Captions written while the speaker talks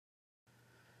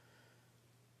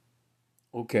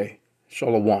Okay.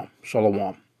 Shalom. Shalom.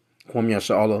 Kwam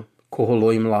Yasha'Allah.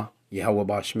 Koholoimla. Yahweh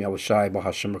Bashmi Awashai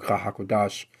Bahashim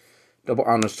Hakodash. Double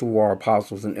honors to our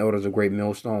apostles and elders of Great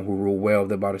Millstone who rule well,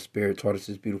 that by the Spirit taught us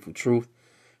this beautiful truth.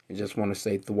 And just want to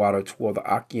say the water to all the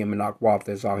H.I.M and Akwaf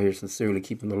that's out here sincerely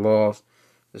keeping the laws,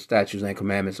 the statutes and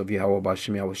commandments of Yahweh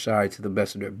Bashmi Awashai to the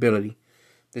best of their ability.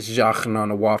 This is Yachanan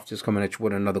the Waf just coming at you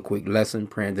with another quick lesson,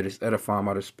 praying that it's edifying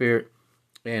by the Spirit.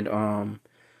 And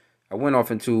I went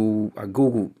off into, I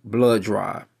Googled blood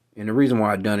drive. And the reason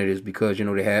why I done it is because,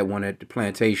 they had one at the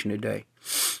plantation today.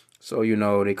 So,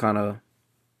 they kind of,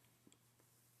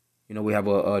 we have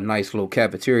a nice little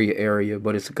cafeteria area,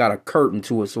 but it's got a curtain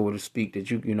to it, so to speak,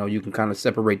 that you can kind of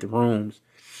separate the rooms,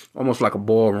 almost like a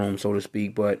ballroom, so to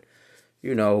speak. But,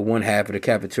 one half of the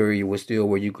cafeteria was still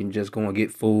where you can just go and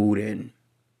get food and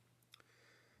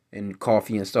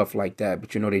coffee and stuff like that. But,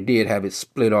 they did have it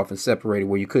split off and separated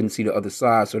where you couldn't see the other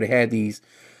side. So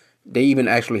they even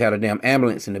actually had a damn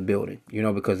ambulance in the building,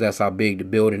 because that's how big the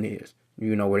building is,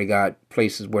 where they got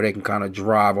places where they can kind of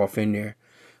drive off in there.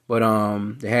 But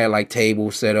they had like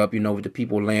tables set up, with the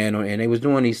people laying on, and they was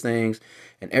doing these things.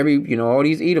 And all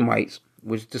these Edomites,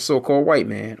 which the so-called white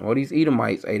man, all these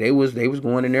Edomites, hey, they was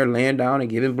going in there laying down and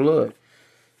giving blood.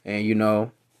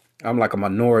 And I'm like a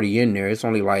minority in there. It's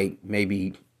only like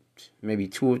maybe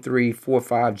 2 or 3, 4 or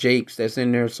 5 Jakes that's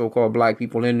in there, so-called black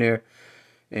people in there.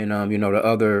 And, the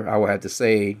other, I would have to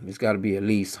say, it's got to be at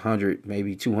least 100,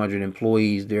 maybe 200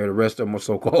 employees there. The rest of them are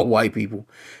so-called white people.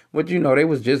 But, they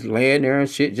was just laying there and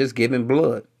shit, just giving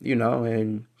blood,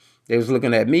 and they was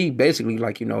looking at me basically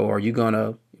like, are you going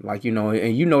to, like,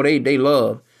 and they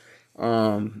love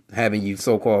having you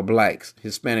so-called blacks,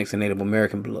 Hispanics, and Native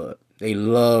American blood. They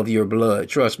love your blood.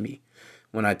 Trust me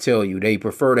when I tell you, they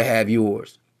prefer to have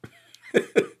yours.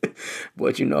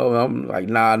 But I'm like,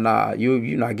 nah,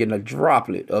 you're not getting a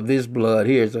droplet of this blood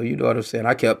here. So you know what I'm saying?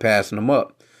 I kept passing them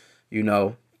up,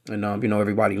 and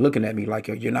everybody looking at me like,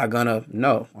 you're not gonna.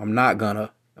 No, I'm not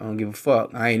gonna. I don't give a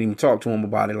fuck. I ain't even talk to them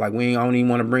about it. Like, I don't even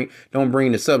want to don't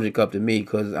bring the subject up to me,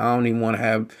 because I don't even want to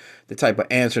have the type of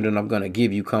answer that I'm gonna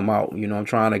give you come out. I'm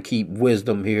trying to keep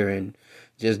wisdom here and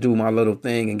just do my little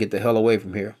thing and get the hell away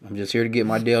from here. I'm just here to get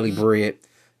my daily bread.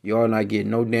 Y'all not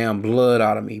getting no damn blood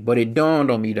out of me. But it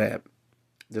dawned on me that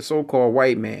the so-called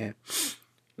white man,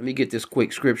 let me get this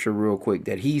quick scripture real quick,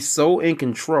 that he's so in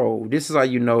control. This is how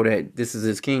you know that this is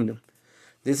his kingdom.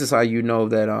 This is how you know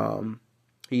that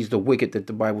he's the wicked that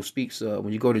the Bible speaks of.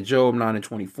 When you go to Job 9 and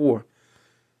 24,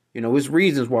 it's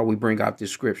reasons why we bring out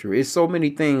this scripture. It's so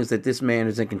many things that this man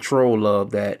is in control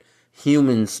of that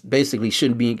humans basically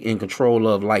shouldn't be in control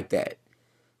of like that.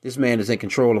 This man is in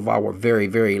control of our very,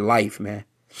 very life, man.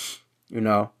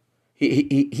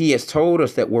 He has told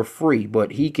us that we're free,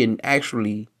 but he can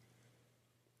actually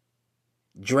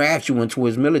draft you into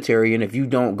his military, and if you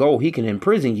don't go, he can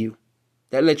imprison you.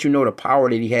 That lets you know the power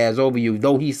that he has over you,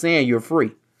 though he's saying you're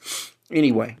free.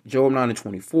 Anyway, Job 9 and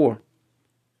 24.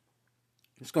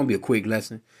 It's going to be a quick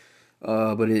lesson.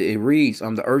 But it reads,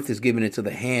 the earth is given into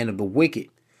the hand of the wicked.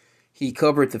 He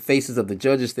covered the faces of the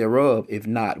judges thereof. If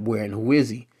not, where and who is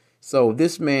he? So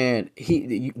this man,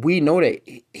 we know that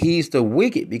he's the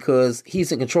wicked because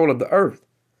he's in control of the earth.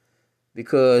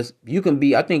 Because you can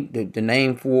be, I think the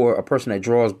name for a person that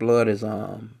draws blood is,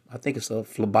 I think it's a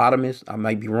phlebotomist. I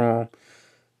might be wrong,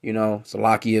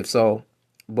 Salaki if so.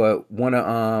 But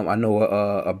I know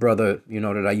a brother,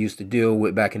 that I used to deal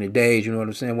with back in the days, you know what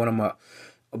I'm saying? One of my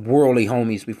worldly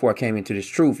homies before I came into this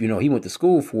truth, he went to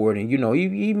school for it, and,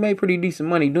 he made pretty decent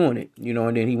money doing it,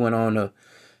 and then he went on to,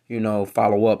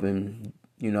 follow up and,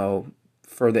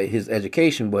 further his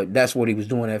education, but that's what he was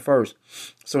doing at first.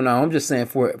 So now I'm just saying,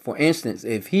 for instance,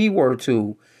 if he were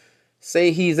to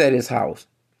say he's at his house,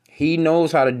 he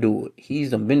knows how to do it.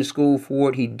 He's been to school for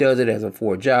it. He does it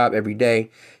for a job every day.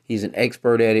 He's an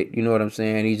expert at it. You know what I'm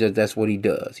saying? That's what he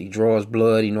does. He draws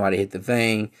blood. He knows how to hit the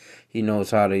vein. He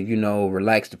knows how to,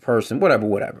 relax the person,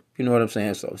 whatever. You know what I'm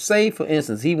saying? So say, for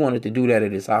instance, he wanted to do that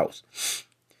at his house.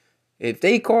 If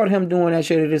they caught him doing that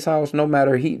shit at his house, no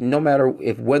matter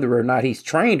if whether or not he's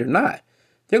trained or not,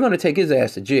 they're going to take his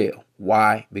ass to jail.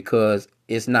 Why? Because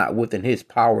it's not within his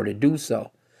power to do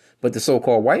so. But the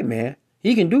so-called white man,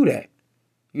 he can do that.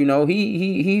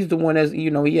 He's the one that's, he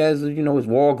has, his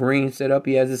Walgreens set up.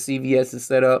 He has his CVS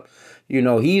set up.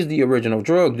 He's the original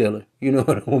drug dealer. You know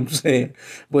what I'm saying?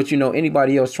 But,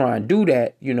 anybody else trying to do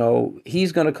that,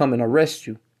 he's going to come and arrest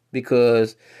you,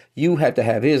 because you have to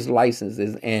have his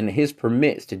licenses and his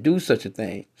permits to do such a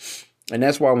thing. And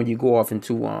that's why when you go off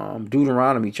into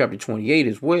Deuteronomy chapter 28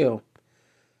 as well,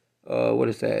 what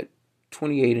is that?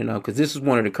 28 and because this is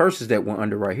one of the curses that we're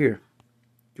under right here.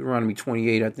 Deuteronomy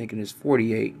 28, I think it is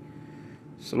 48.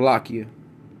 Salakia.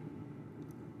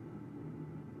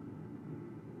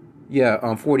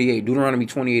 Yeah, 48. Deuteronomy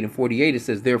 28 and 48, it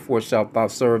says, therefore shalt thou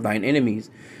serve thine enemies,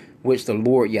 which the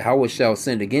Lord Yahweh shall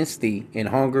send against thee in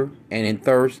hunger and in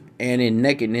thirst and in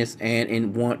nakedness and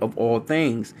in want of all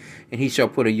things. And he shall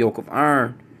put a yoke of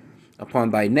iron upon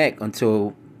thy neck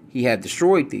until he had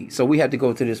destroyed thee. So we had to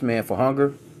go to this man for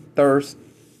hunger, thirst,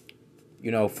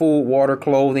 food, water,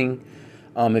 clothing.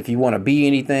 If you want to be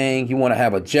anything, you want to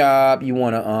have a job, you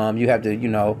want to, you have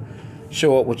to,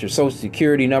 show up with your social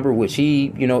security number, which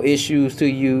he, issues to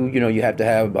you. You have to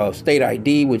have a state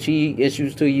ID, which he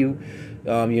issues to you.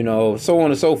 So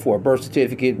on and so forth, birth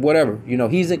certificate, whatever.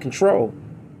 He's in control.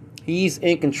 He's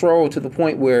in control to the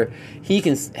point where he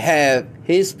can have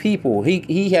his people.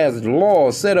 He has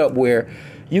laws set up where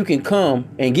you can come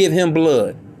and give him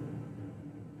blood.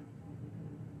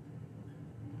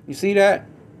 You see that?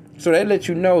 So that lets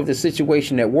you know the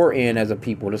situation that we're in as a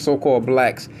people, the so-called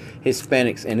blacks,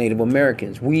 Hispanics, and Native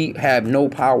Americans. We have no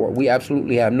power. We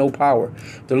absolutely have no power.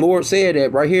 The Lord said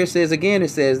that right here. It says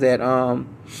that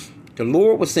the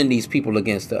Lord will send these people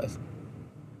against us.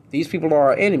 These people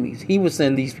are our enemies. He will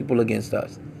send these people against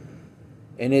us.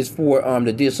 And it's for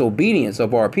the disobedience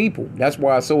of our people. That's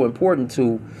why it's so important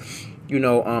to,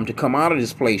 to come out of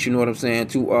this place. You know what I'm saying?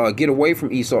 To get away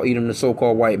from Esau, Edom, the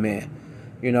so-called white man.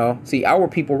 See, our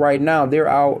people right now, they're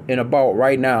out and about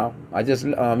right now. I just,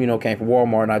 came from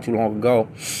Walmart not too long ago,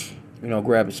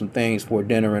 grabbing some things for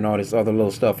dinner and all this other little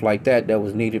stuff like that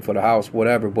was needed for the house,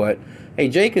 whatever. But, hey,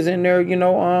 Jake is in there,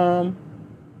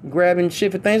 grabbing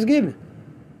shit for Thanksgiving.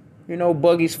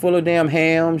 Buggies full of damn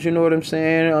hams, you know what I'm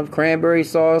saying? Cranberry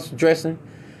sauce, dressing.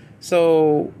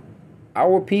 So,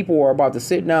 our people are about to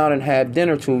sit down and have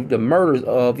dinner to the murders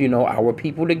of, our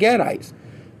people, the Gadites,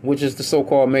 which is the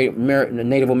so-called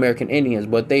Native American Indians,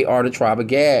 but they are the tribe of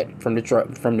Gad from the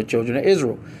children of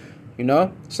Israel.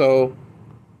 So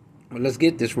let's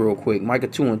get this real quick. Micah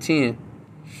 2 and 10.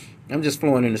 I'm just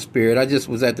flowing in the spirit. I just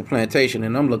was at the plantation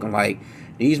and I'm looking like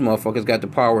these motherfuckers got the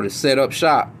power to set up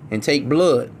shop and take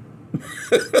blood.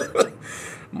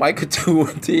 Micah 2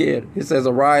 and 10. It says,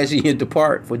 arise ye and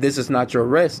depart, for this is not your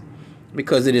rest,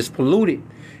 because it is polluted.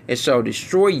 It shall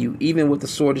destroy you, even with the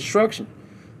sword destruction.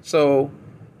 So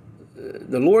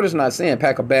the Lord is not saying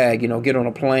pack a bag, get on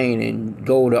a plane and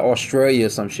go to Australia or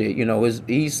some shit.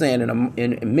 He's saying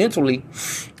in mentally,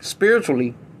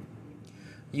 spiritually,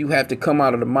 you have to come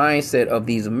out of the mindset of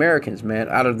these Americans, man,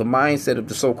 out of the mindset of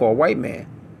the so-called white man.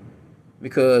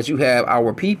 Because you have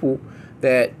our people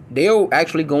that they'll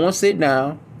actually go and sit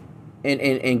down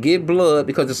and give blood,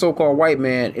 because the so-called white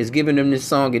man is giving them this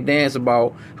song and dance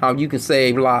about how you can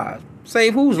save lives.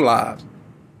 Save whose lives?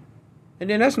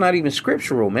 And then that's not even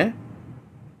scriptural, man.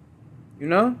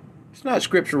 It's not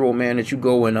scriptural, man, that you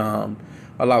go and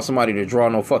allow somebody to draw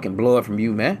no fucking blood from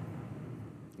you, man.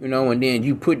 And then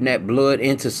you putting that blood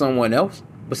into someone else.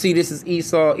 But see, this is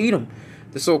Esau, Edom,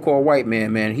 the so-called white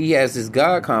man, man. He has this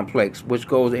God complex, which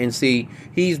goes and see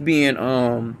he's being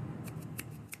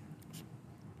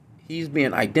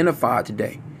identified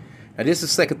today. Now this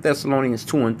is 2 Thessalonians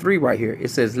 2 and 3 right here. It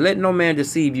says, let no man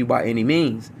deceive you by any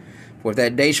means. For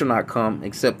that day shall not come,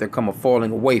 except there come a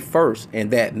falling away first, and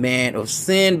that man of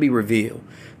sin be revealed,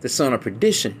 the son of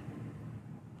perdition,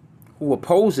 who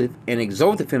opposeth and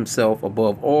exalteth himself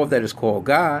above all that is called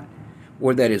God,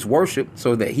 or that is worshipped,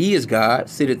 so that he is God,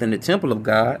 sitteth in the temple of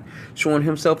God, showing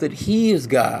himself that he is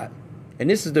God. And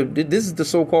this is the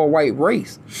so-called white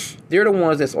race. They're the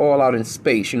ones that's all out in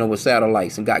space, with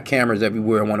satellites and got cameras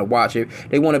everywhere and want to watch it.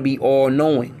 They want to be all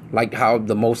knowing, like how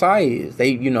the Most High is.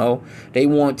 They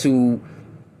want to.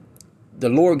 The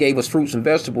Lord gave us fruits and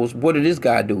vegetables. What did this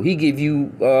guy do? He give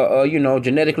you,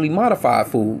 genetically modified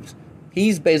foods.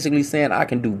 He's basically saying, I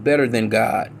can do better than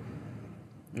God.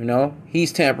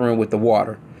 He's tampering with the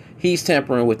water. He's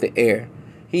tampering with the air.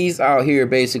 He's out here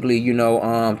basically,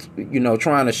 trying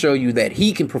to show you that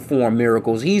he can perform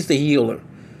miracles. He's the healer.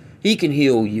 He can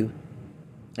heal you.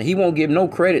 And he won't give no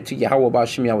credit to Yahweh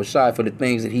B'Shem Yahushai for the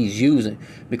things that he's using,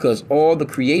 because all the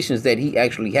creations that he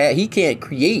actually had, he can't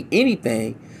create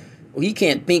anything. He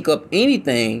can't think up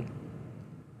anything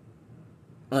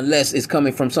unless it's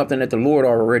coming from something that the Lord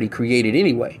already created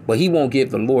anyway. But he won't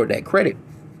give the Lord that credit.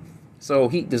 So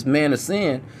this man of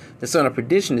sin, the son of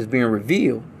perdition, is being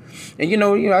revealed. And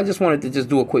I just wanted to just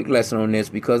do a quick lesson on this,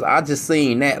 because I just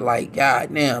seen that, like,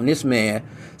 God damn, this man.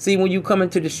 See, when you come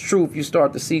into this truth, you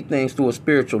start to see things through a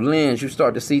spiritual lens. You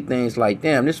start to see things like,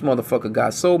 damn, this motherfucker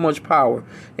got so much power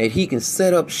that he can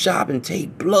set up shop and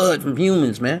take blood from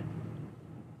humans, man.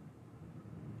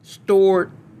 Store it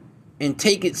and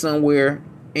take it somewhere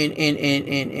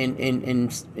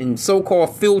and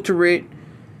so-called filter it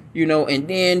You know, and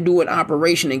then do an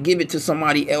operation and give it to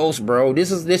somebody else, bro.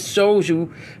 This shows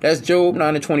you that's Job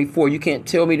 9:24. You can't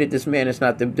tell me that this man is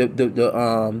not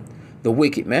the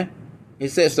wicked, man. It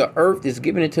says the earth is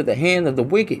given into the hand of the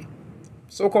wicked.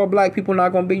 So-called black people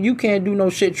not gonna be. You can't do no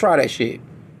shit. Try that shit.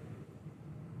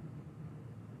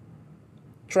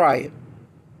 Try it.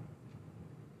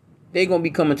 They gonna be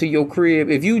coming to your crib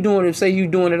if you doing it. Say you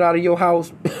doing it out of your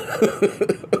house.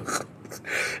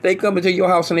 They come into your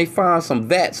house and they find some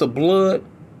vats of blood.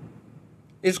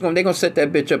 They gonna set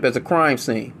that bitch up as a crime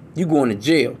scene. You going to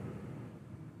jail.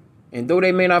 And though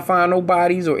they may not find no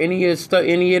bodies or any of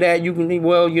that, you can,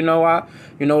 well,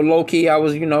 low key I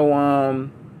was,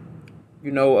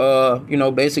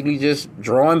 basically just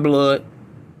drawing blood.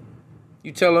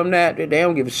 You tell them that they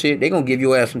don't give a shit. They gonna give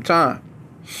your ass some time.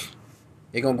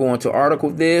 They gonna go into article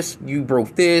this, you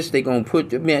broke this. They gonna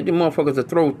put, man, them motherfuckers to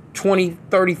throw 20,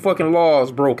 30 fucking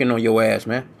laws broken on your ass,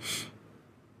 man.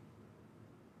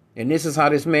 And this is how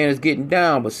this man is getting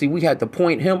down. But see, we had to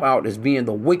point him out as being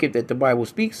the wicked that the Bible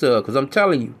speaks of. Because I'm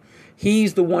telling you,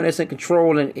 he's the one that's in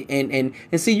control. And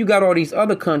see, you got all these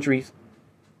other countries,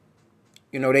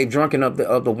 they've drunken up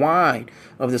of the wine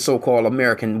of the so-called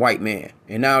American white man.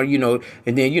 And now, and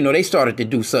then, they started to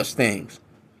do such things.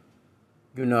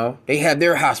 They have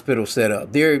their hospital set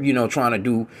up. They're, trying to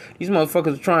do, these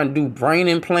motherfuckers are trying to do brain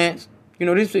implants.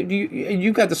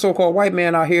 You got the so-called white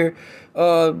man out here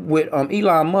with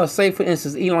Elon Musk. Say, for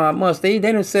instance, Elon Musk, they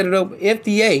didn't set it up.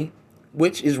 FDA,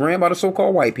 which is ran by the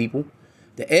so-called white people,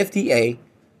 the FDA,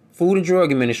 Food and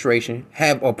Drug Administration,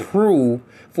 have approved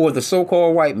for the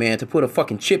so-called white man to put a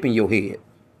fucking chip in your head.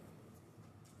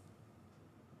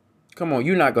 Come on,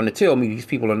 you're not going to tell me these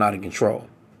people are not in control.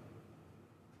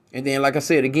 And then, like I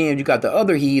said, again, you got the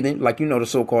other heathen, like, the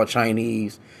so-called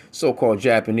Chinese, so-called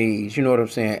Japanese, you know what I'm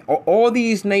saying? All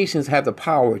these nations have the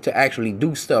power to actually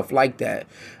do stuff like that.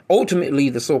 Ultimately,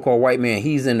 the so-called white man,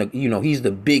 he's he's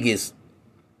the biggest,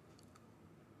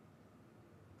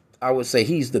 I would say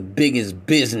he's the biggest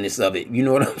business of it. You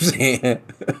know what I'm saying?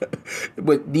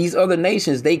 But these other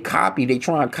nations, they try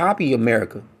and copy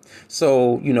America.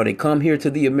 So, they come here to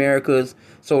the Americas,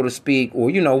 so to speak, or,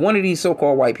 one of these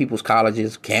so-called white people's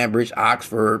colleges, Cambridge,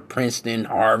 Oxford, Princeton,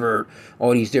 Harvard,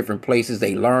 all these different places.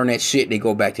 They learn that shit. They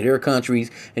go back to their countries,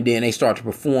 and then they start to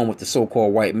perform what the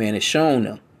so-called white man has shown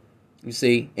them. You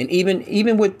see? And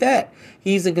even with that,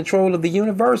 he's in control of the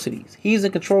universities. He's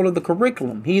in control of the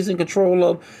curriculum. He's in control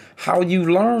of how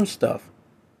you learn stuff.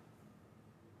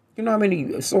 You know how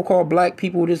many so-called black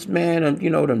people this man,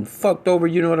 done fucked over,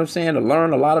 you know what I'm saying, to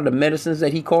learn a lot of the medicines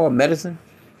that he called medicine?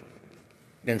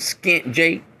 Then skint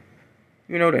Jake,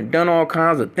 done all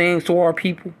kinds of things to our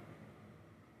people.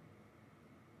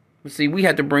 But see, we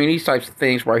had to bring these types of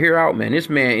things right here out, man. This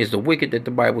man is the wicked that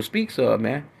the Bible speaks of,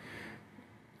 man.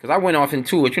 Because I went off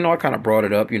into it, I kind of brought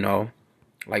it up,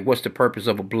 like what's the purpose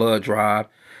of a blood drive?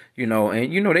 They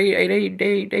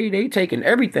taking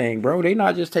everything, bro. They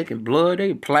not just taking blood,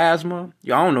 they plasma.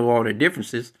 Y'all don't know all the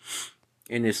differences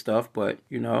in this stuff, but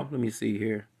let me see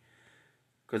here.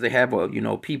 Because they have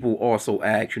people also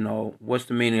ask, what's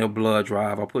the meaning of blood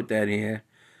drive? I'll put that in.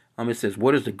 It says,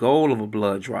 what is the goal of a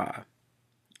blood drive?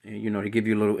 And to give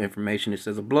you a little information, it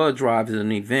says a blood drive is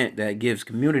an event that gives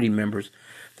community members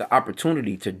the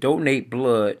opportunity to donate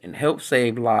blood and help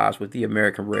save lives with the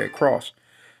American Red Cross.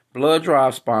 Blood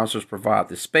drive sponsors provide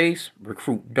the space,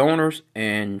 recruit donors,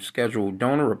 and schedule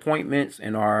donor appointments,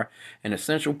 and are an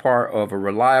essential part of a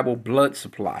reliable blood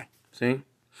supply. See?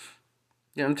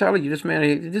 Yeah, I'm telling you, this man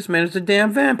is a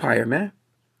damn vampire, man.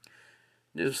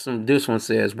 This one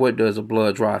says, what does a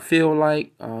blood drive feel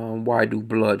like? Why do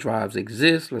blood drives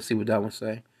exist? Let's see what that one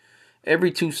say.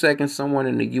 Every 2 seconds, someone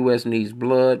in the U.S. needs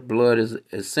blood. Blood is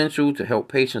essential to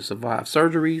help patients survive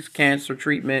surgeries, cancer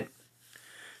treatment,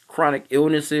 chronic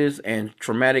illnesses, and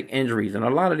traumatic injuries. And a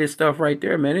lot of this stuff right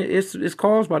there, man, it's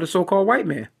caused by the so-called white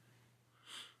man.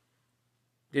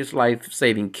 This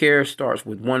life-saving care starts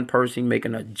with one person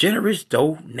making a generous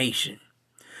donation.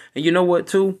 And you know what,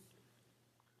 too?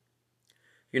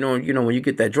 When you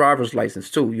get that driver's license,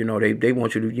 too, they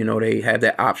want you to, they have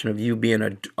that option of you being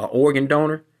a organ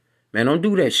donor. Man, don't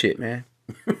do that shit, man.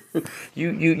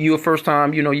 you a first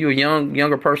time, you a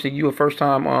younger person, you a first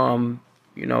time,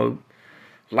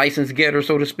 license getter,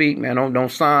 so to speak, man. Don't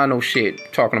sign no shit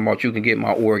talking about you can get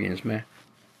my organs, man.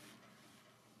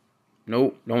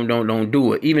 Nope, don't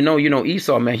do it. Even though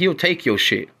Esau, man, he'll take your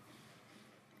shit.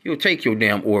 He'll take your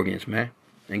damn organs, man.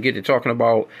 And get to talking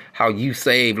about how you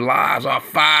saved lives. Our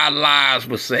 5 lives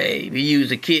were saved. He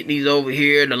used the kidneys over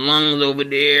here, the lungs over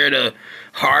there, the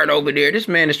heart over there. This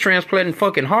man is transplanting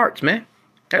fucking hearts, man.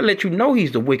 That let you know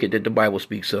he's the wicked that the Bible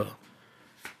speaks of.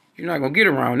 You're not going to get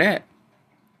around that.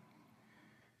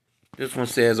 This one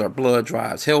says, are blood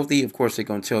drives healthy? Of course, they're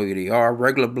going to tell you they are.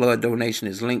 Regular blood donation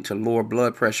is linked to lower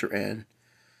blood pressure and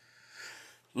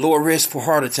lower risk for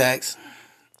heart attacks.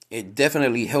 It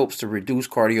definitely helps to reduce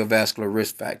cardiovascular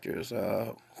risk factors.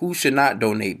 Who should not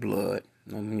donate blood?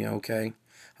 Okay.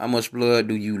 How much blood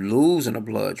do you lose in a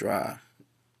blood drive?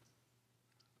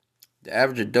 The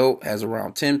average adult has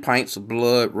around 10 pints of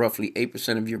blood, roughly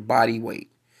 8% of your body weight,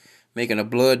 making a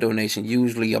blood donation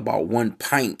usually about 1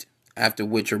 pint, after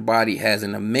which your body has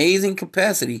an amazing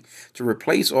capacity to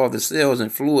replace all the cells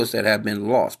and fluids that have been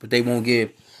lost. But they won't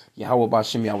give Yahweh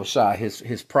Bashem Yahushua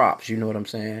his props, you know what I'm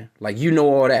saying? Like, you know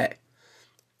all that.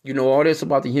 You know all this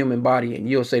about the human body, and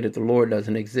you'll say that the Lord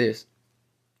doesn't exist.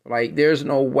 Like, there's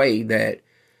no way that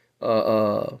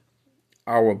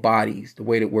our bodies, the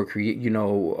way that we're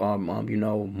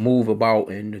move about,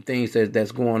 and the things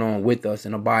that's going on with us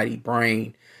in the body,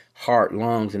 brain, heart,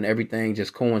 lungs, and everything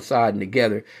just coinciding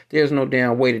together. There's no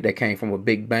damn way that came from a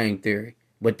Big Bang theory.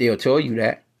 But they'll tell you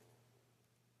that.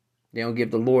 They don't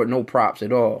give the Lord no props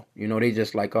at all. They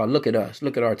just like, oh, look at us.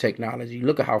 Look at our technology.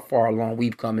 Look at how far along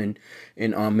we've come in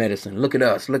medicine. Look at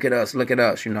us. Look at us. Look at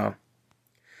us,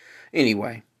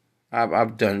 Anyway,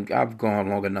 I've gone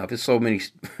long enough. It's so many.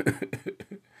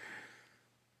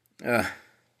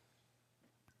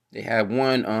 They have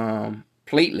one,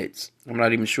 platelets. I'm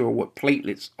not even sure what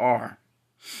platelets are.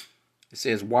 It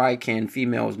says, why can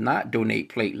females not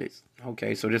donate platelets?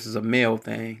 Okay, so this is a male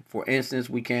thing. For instance,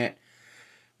 we can't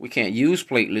use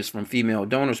platelets from female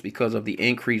donors because of the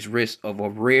increased risk of a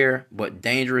rare but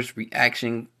dangerous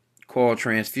reaction called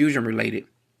transfusion related.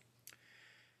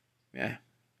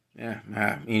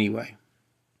 Anyway,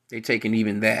 they taking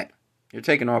even that. They're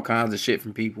taking all kinds of shit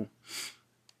from people.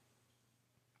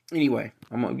 Anyway,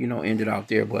 I'm gonna end it out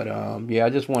there. But I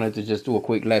just wanted to just do a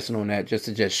quick lesson on that, just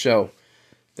to just show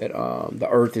that the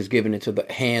earth is given into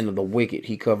the hand of the wicked.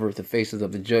 He covereth the faces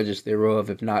of the judges thereof.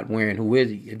 If not, wherein who is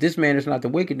he? If this man is not the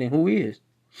wicked, then who is?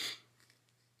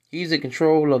 He's in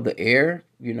control of the air,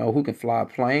 who can fly a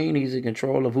plane. He's in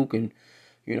control of who can,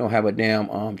 have a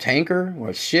damn tanker or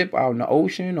a ship out in the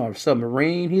ocean or a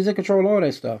submarine. He's in control of all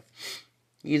that stuff.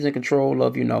 He's in control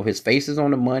of, his face is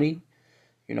on the money.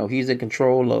 He's in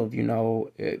control of,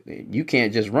 you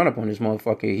can't just run up on this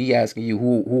motherfucker. He asking you,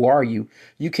 who are you?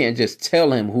 You can't just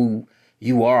tell him who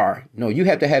you are. No, you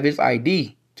have to have his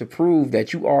ID to prove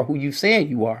that you are who you saying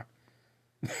you are.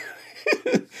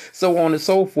 So on and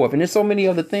so forth. And there's so many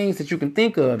other things that you can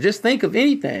think of. Just think of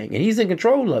anything, and he's in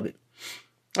control of it.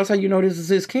 That's how you know this is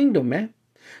his kingdom, man.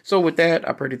 So with that,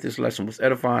 I pray that this lesson was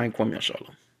edifying. Kwame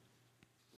Shalom.